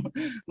 I'm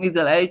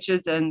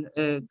middle-aged and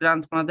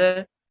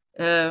grandmother.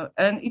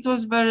 And it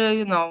was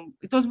very,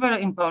 it was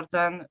very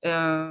important.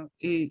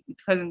 It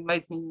hasn't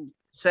made me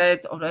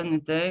sad or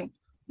anything.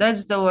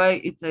 That's the way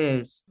it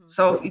is.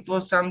 So it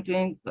was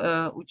something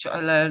which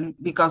I learned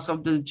because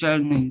of the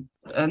journey,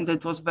 and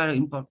that was very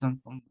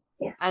important for me.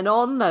 And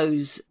on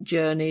those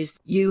journeys,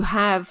 you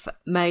have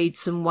made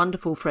some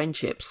wonderful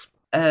friendships.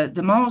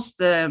 The most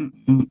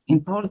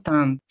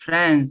important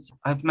friends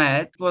I've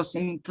met was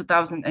in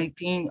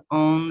 2018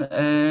 on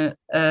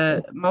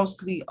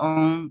mostly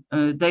on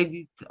the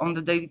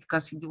David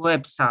Cassidy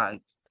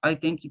website. I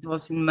think it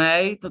was in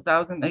May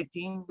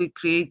 2018. We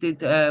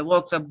created a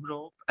WhatsApp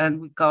group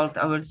and we called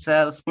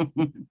ourselves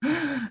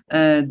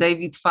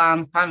David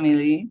Fan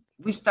Family.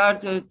 We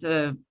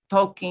started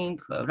talking,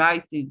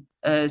 writing.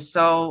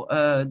 So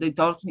they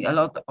told me a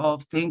lot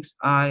of things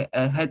I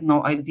had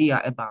no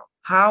idea about.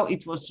 How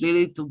it was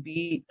really to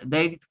be a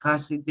David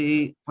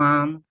Cassidy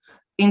fan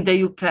in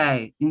the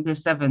UK in the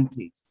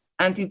 70s.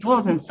 And it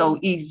wasn't so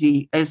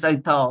easy as I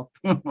thought.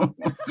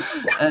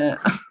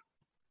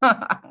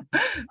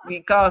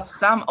 Because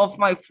some of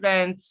my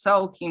friends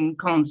saw him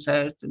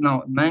concert,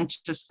 in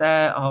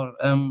Manchester or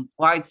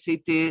White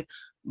City,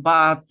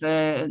 but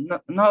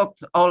not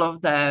all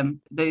of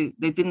them. They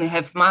didn't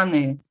have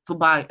money to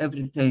buy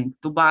everything,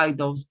 to buy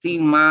those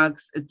teen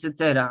mags,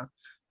 etc.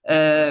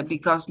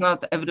 Because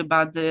not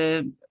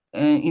everybody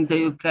in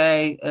the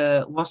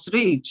UK was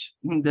rich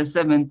in the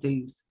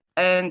 70s.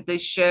 And they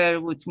share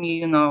with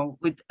me,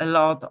 with a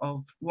lot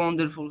of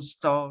wonderful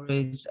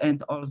stories.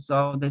 And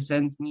also they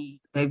sent me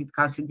David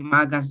Cassidy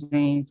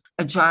magazines,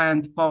 a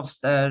giant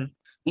poster,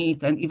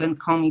 and even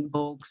comic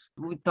books.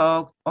 We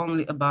talked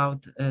only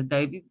about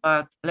David,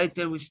 but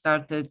later we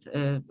started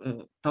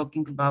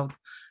talking about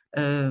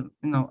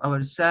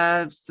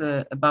ourselves,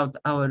 about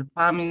our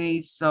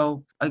families.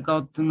 So I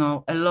got to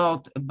know a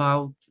lot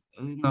about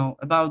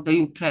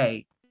the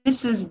UK.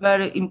 This is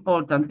very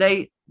important.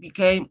 They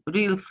became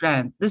real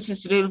friends. This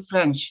is real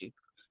friendship.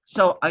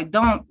 So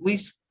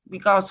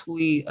because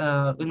we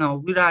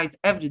we write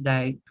every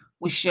day.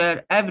 We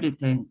share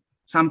everything.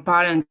 Some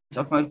parents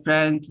of my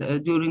friend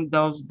during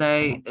those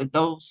 3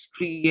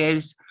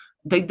 years,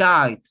 they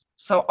died.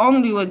 So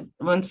only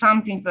when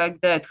something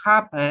like that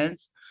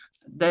happens,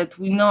 that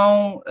we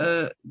know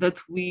that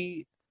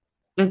we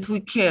that we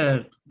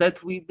cared,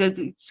 that we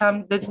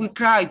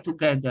cried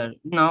together.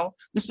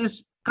 This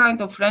is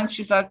kind of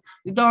friendship. Like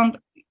you don't,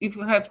 if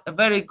you have a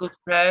very good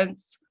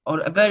friends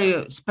or a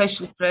very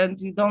special friend,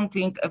 you don't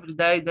think every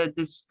day that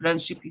this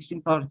friendship is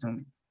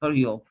important for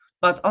you.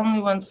 But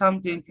only when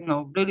something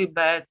really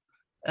bad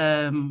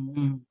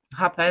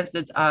happens,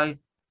 that I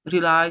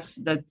realize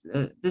that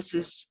this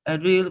is a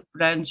real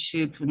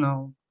friendship.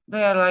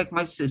 They are like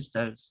my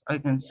sisters, I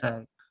can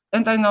say,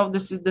 and I know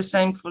this is the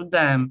same for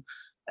them.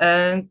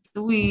 And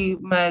we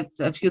met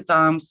a few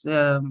times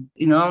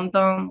in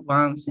London,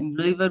 once in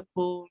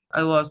Liverpool.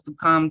 I was to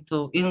come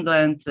to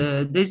England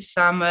this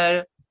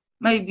summer.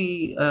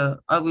 Maybe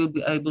I will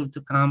be able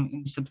to come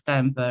in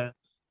September,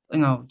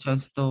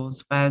 just to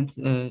spend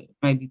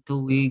maybe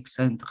 2 weeks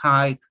and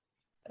hike,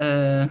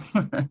 uh,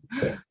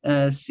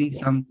 see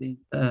something.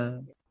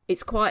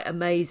 It's quite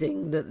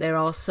amazing that there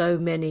are so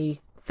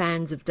many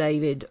fans of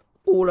David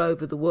all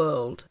over the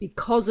world.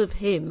 Because of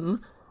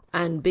him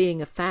and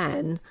being a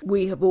fan,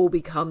 we have all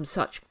become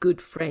such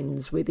good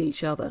friends with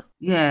each other.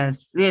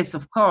 Yes,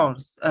 of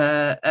course.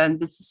 And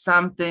this is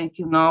something,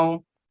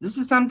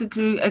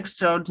 really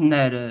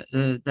extraordinary,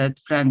 that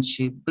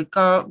friendship,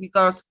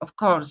 because of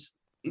course,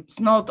 it's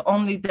not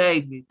only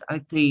David, I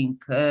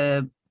think,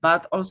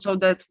 but also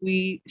that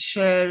we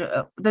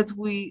share, that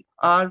we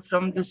are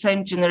from the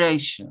same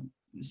generation,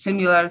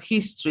 similar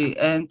history.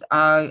 And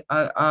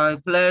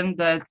I've learned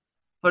that,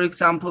 for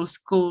example,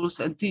 schools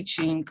and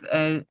teaching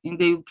in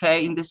the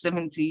UK in the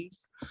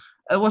 70s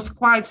was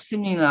quite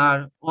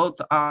similar what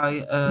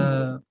I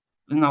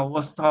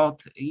was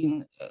taught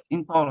in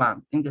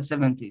Poland in the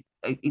 70s,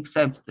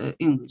 except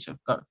English, of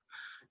course.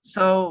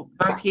 So,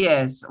 but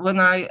yes, when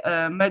I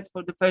met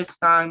for the first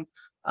time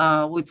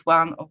with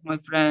one of my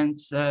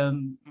friends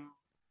in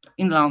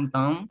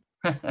London,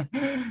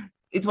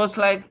 it was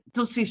like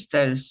two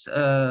sisters,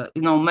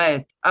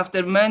 met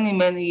after many,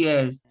 many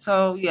years.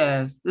 So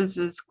yes, this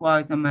is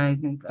quite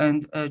amazing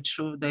and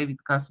true David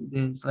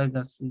Cassidy's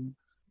legacy,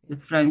 the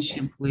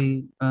friendship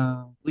we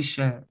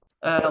share.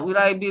 Will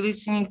I be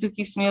listening to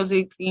his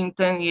music in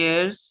 10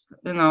 years?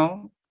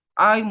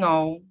 I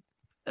know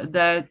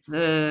that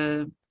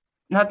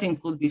nothing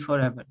could be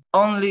forever.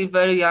 Only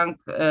very young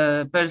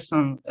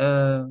person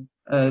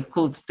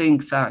could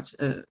think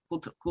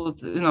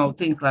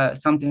think like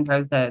something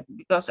like that,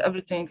 because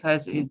everything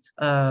has its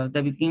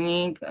the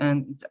beginning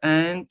and its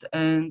end.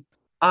 And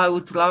I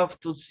would love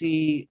to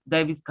see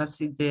David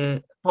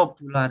Cassidy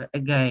popular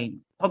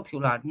again,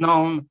 popular,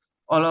 known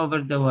all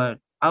over the world.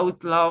 I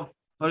would love,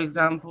 for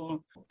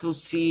example, to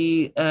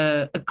see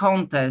a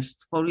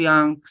contest for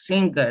young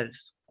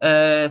singers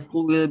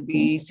who will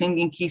be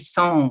singing his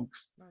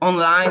songs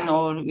online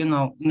or in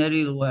the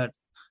real world.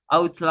 I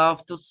would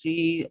love to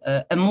see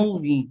a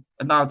movie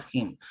about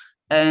him,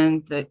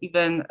 and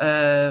even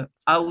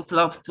I would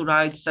love to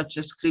write such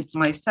a script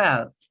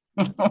myself.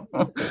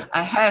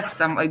 I have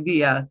some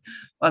ideas,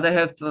 but I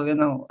have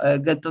to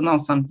get to know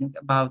something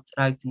about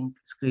writing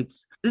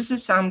scripts. This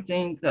is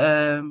something,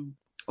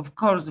 of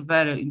course,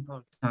 very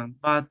important,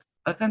 but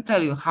I can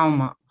tell you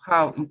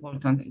how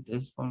important it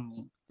is for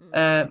me.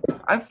 Uh,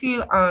 I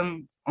feel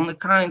I'm on a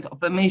kind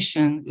of a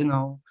mission,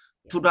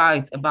 to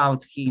write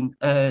about him.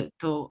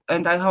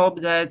 And I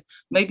hope that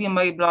maybe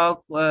my blog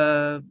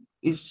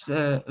is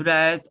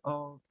read,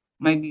 or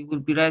maybe will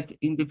be read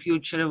in the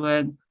future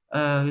when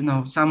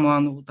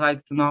someone would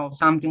like to know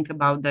something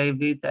about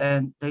David,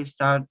 and they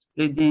start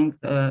reading,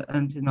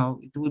 and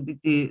it will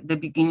be the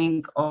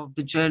beginning of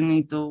the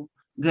journey to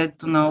get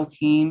to know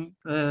him.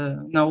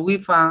 We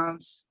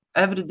fans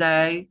every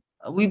day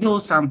we do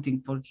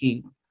something for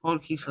him, for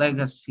his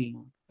legacy.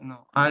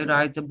 I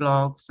write a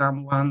blog,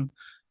 someone,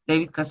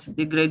 David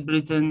Cassidy, Great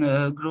Britain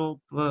group,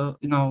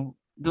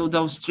 do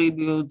those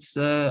tributes,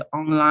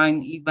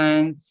 online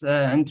events,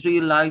 and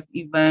real life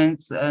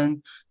events.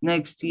 And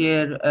next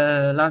year,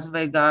 Las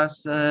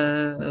Vegas,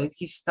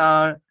 his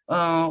star.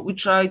 We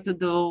try to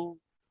do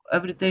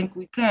everything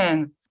we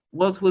can.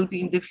 What will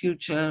be in the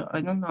future?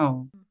 I don't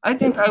know. I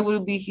think I will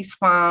be his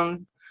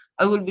fan.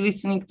 I will be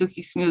listening to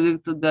his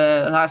music to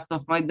the last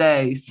of my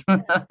days.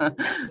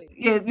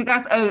 Yeah,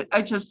 because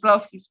I just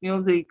love his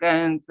music,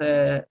 and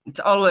it's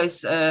always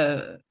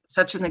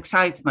such an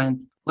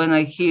excitement when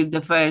I hear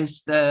the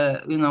first,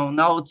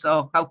 notes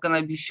of "How Can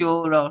I Be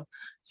Sure" or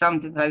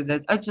something like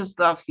that. I just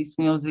love his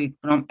music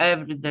from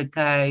every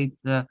decade.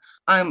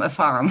 I'm a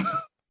fan.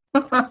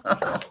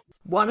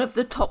 One of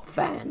the top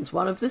fans,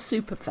 one of the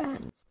super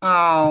fans.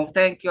 Oh,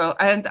 thank you.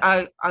 And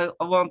I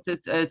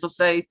wanted to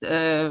say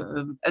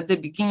it at the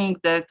beginning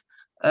that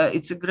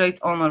it's a great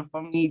honor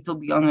for me to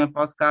be on your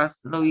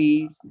podcast,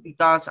 Louise,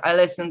 because I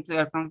listen to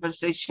your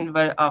conversation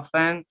very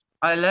often.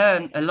 I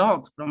learn a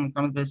lot from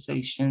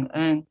conversation.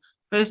 And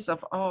first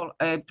of all,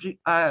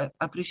 I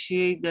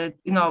appreciate that,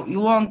 you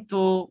want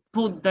to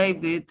put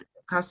David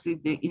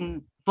Cassidy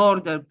in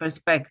broader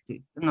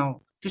perspective,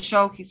 to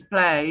show his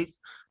place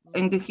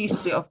in the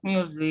history of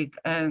music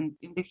and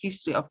in the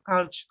history of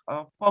culture,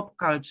 of pop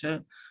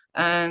culture.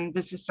 And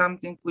this is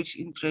something which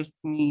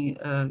interests me,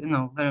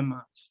 very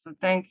much. So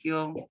thank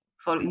you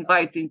for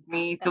inviting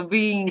me to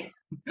be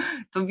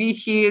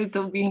here,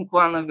 to being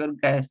one of your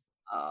guests.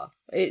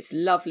 It's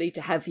lovely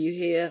to have you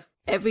here.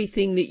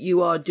 Everything that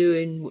you are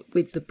doing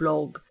with the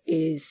blog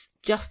is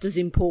just as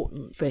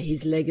important for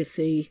his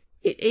legacy.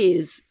 It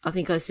is, I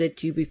think I said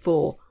to you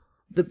before,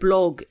 the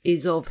blog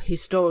is of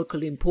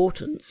historical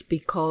importance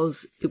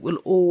because it will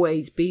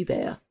always be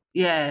there.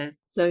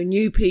 Yes. So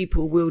new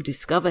people will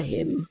discover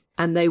him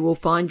and they will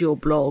find your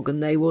blog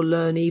and they will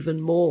learn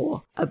even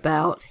more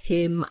about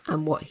him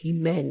and what he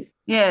meant.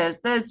 Yes,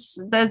 that's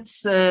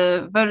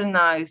very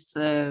nice.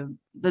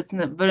 That's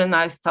a very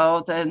nice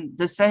thought, and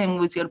the same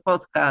with your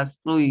podcast,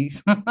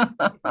 Louise.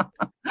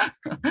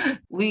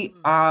 We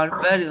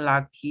are very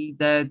lucky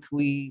that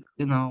we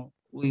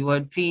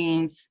were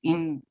teens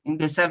in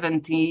the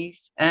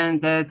 70s,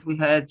 and that we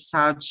had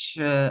such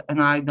an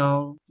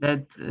idol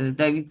that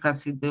David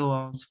Cassidy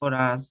was for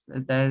us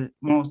the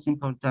most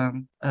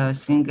important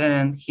singer,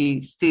 and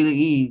he still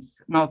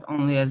is, not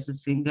only as a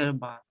singer,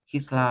 but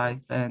his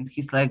life and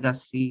his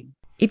legacy.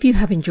 If you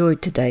have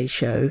enjoyed today's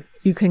show,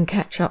 you can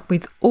catch up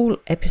with all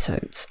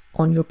episodes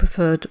on your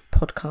preferred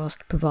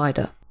podcast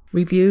provider.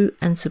 Review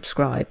and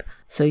subscribe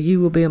so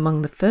you will be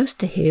among the first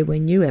to hear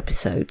when new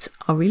episodes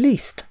are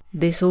released.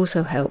 This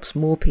also helps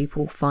more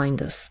people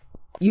find us.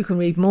 You can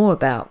read more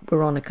about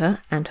Weronika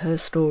and her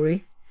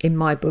story in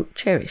my book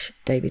Cherish,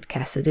 David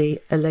Cassidy,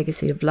 A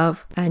Legacy of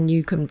Love, and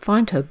you can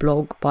find her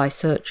blog by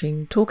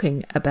searching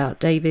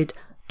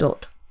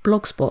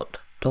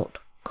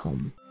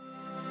talkingaboutdavid.blogspot.com.